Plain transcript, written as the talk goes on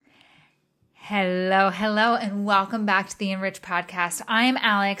Hello, and welcome back to the Enriched podcast. I am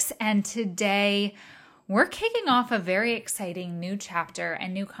Alex, and today we're kicking off a very exciting new chapter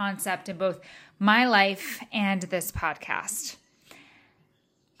and new concept in both my life and this podcast.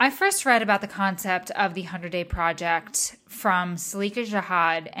 I first read about the concept of the 100-Day Project from Salika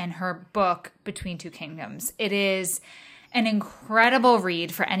Jihad and her book, Between Two Kingdoms. It is an incredible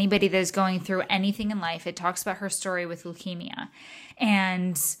read for anybody that is going through anything in life. It talks about her story with leukemia,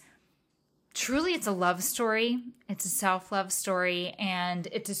 and truly, it's a love story. It's a self-love story, and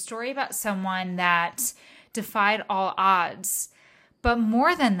it's a story about someone that defied all odds. But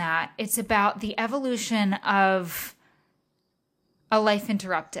more than that, it's about the evolution of a life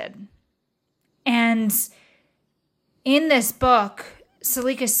interrupted. And in this book,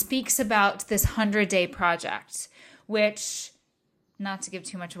 Salika speaks about this 100-Day Project, which, not to give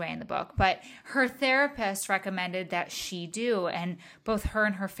too much away in the book, but her therapist recommended that she do, and both her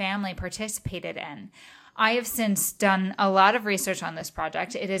and her family participated in. I have since done a lot of research on this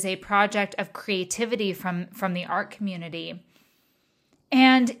project. It is a project of creativity from the art community.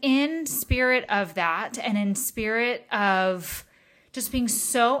 And in spirit of that, and in spirit of just being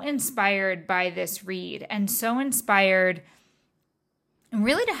so inspired by this read, and so inspired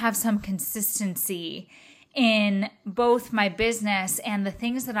really to have some consistency in both my business and the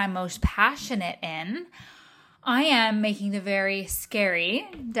things that I'm most passionate in, I am making the very scary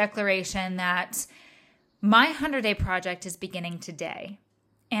declaration that my 100-Day Project is beginning today.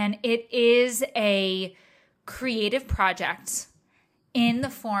 And it is a creative project in the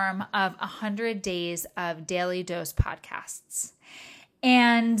form of 100 days of Daily Dose podcasts.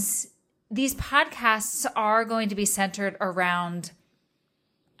 And these podcasts are going to be centered around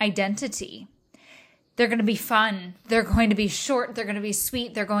identity. They're going to be fun. They're going to be short. They're going to be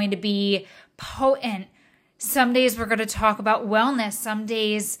sweet. They're going to be potent. Some days we're going to talk about wellness. Some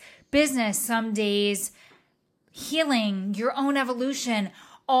days business. Some days healing, your own evolution,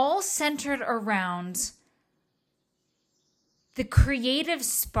 all centered around the creative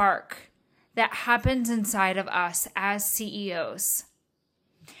spark that happens inside of us as CEOs.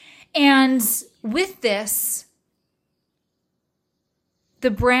 And with this,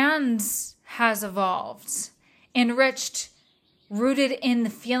 the brands has evolved. Enriched, rooted in the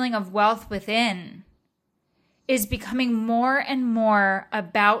feeling of wealth within, is becoming more and more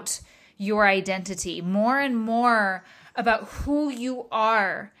about your identity, more and more about who you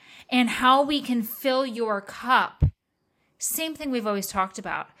are and how we can fill your cup. Same thing we've always talked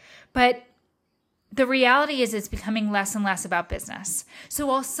about. But the reality is it's becoming less and less about business. So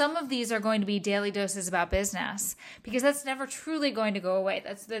while some of these are going to be daily doses about business, because that's never truly going to go away.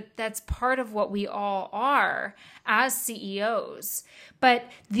 That's part of what we all are as CEOs. But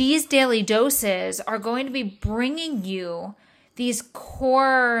these daily doses are going to be bringing you these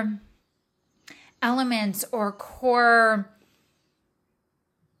core elements or core,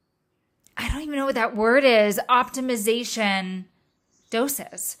 I don't even know what that word is, optimization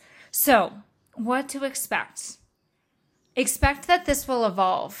doses. So what to expect? Expect that this will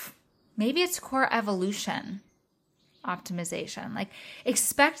evolve. Maybe it's core evolution optimization. Like,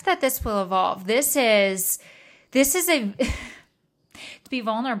 expect that this will evolve. This is a to be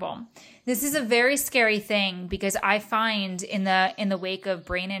vulnerable. This is a very scary thing because I find in the wake of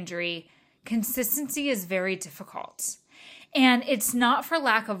brain injury, consistency is very difficult. And it's not for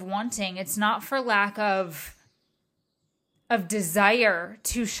lack of wanting. It's not for lack of desire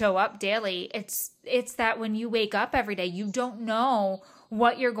to show up daily. It's that when you wake up every day, you don't know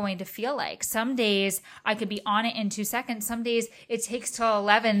what you're going to feel like. Some days I could be on it in 2 seconds. Some days it takes till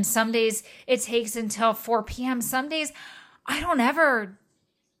 11. Some days it takes until 4 p.m. Some days I don't ever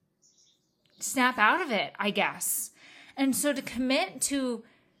snap out of it, I guess. And so to commit to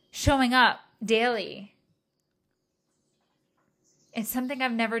showing up daily, it's something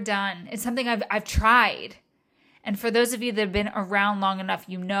I've never done. It's something I've tried. And for those of you that have been around long enough,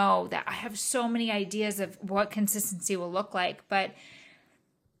 you know that I have so many ideas of what consistency will look like. But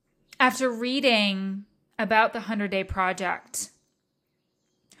after reading about the 100-Day Project,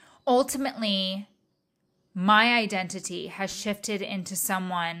 ultimately, my identity has shifted into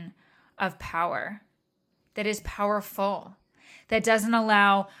someone of power, that is powerful, that doesn't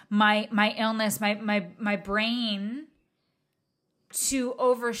allow my illness, my brain to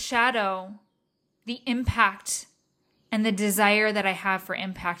overshadow the impact and the desire that I have for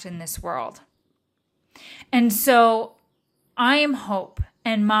impact in this world. And so I am hope,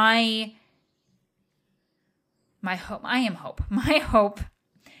 and my hope, my hope,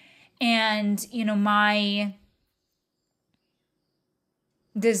 and, my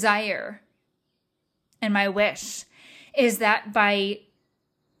desire and my wish is that by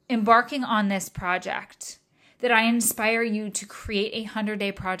embarking on this project that I inspire you to create a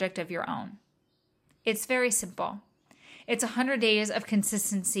 100-day project of your own. It's very simple. It's 100 days of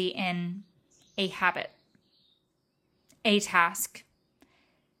consistency in a habit, a task.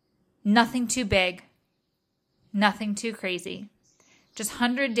 Nothing too big, nothing too crazy. Just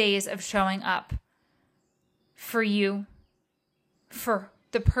 100 days of showing up for you, for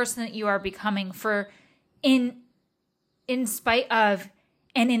the person that you are becoming, for in spite of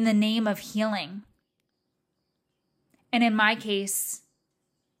and in the name of healing. And in my case,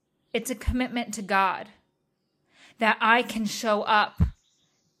 it's a commitment to God that I can show up,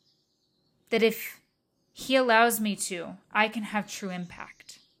 that if He allows me to, I can have true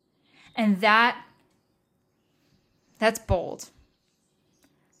impact. And that's bold.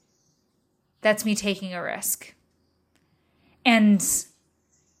 That's me taking a risk. And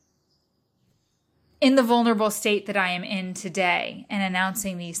in the vulnerable state that I am in today and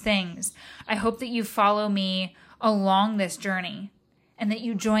announcing these things, I hope that you follow me along this journey and that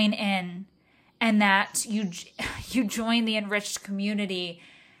you join in and that you join the Enriched community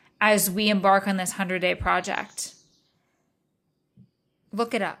as we embark on this 100-day project.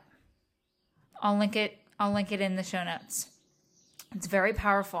 Look it up. I'll link it in the show notes. It's very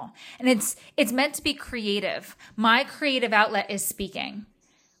powerful. And it's meant to be creative. My creative outlet is speaking,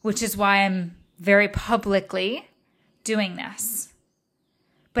 which is why I'm very publicly doing this.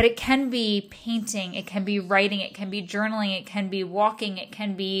 But it can be painting, it can be writing, it can be journaling, it can be walking, it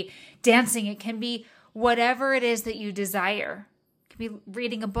can be dancing, it can be whatever it is that you desire. It can be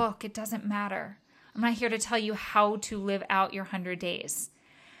reading a book, it doesn't matter. I'm not here to tell you how to live out your 100 days.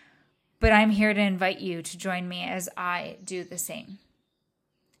 But I'm here to invite you to join me as I do the same.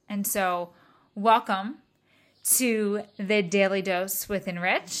 And so, welcome to the Daily Dose with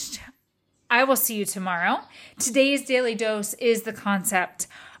Enriched. I will see you tomorrow. Today's Daily Dose is the concept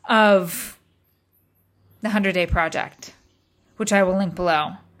of the 100-day project, which I will link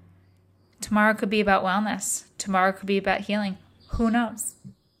below. Tomorrow could be about wellness. Tomorrow could be about healing. Who knows?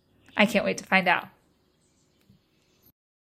 I can't wait to find out.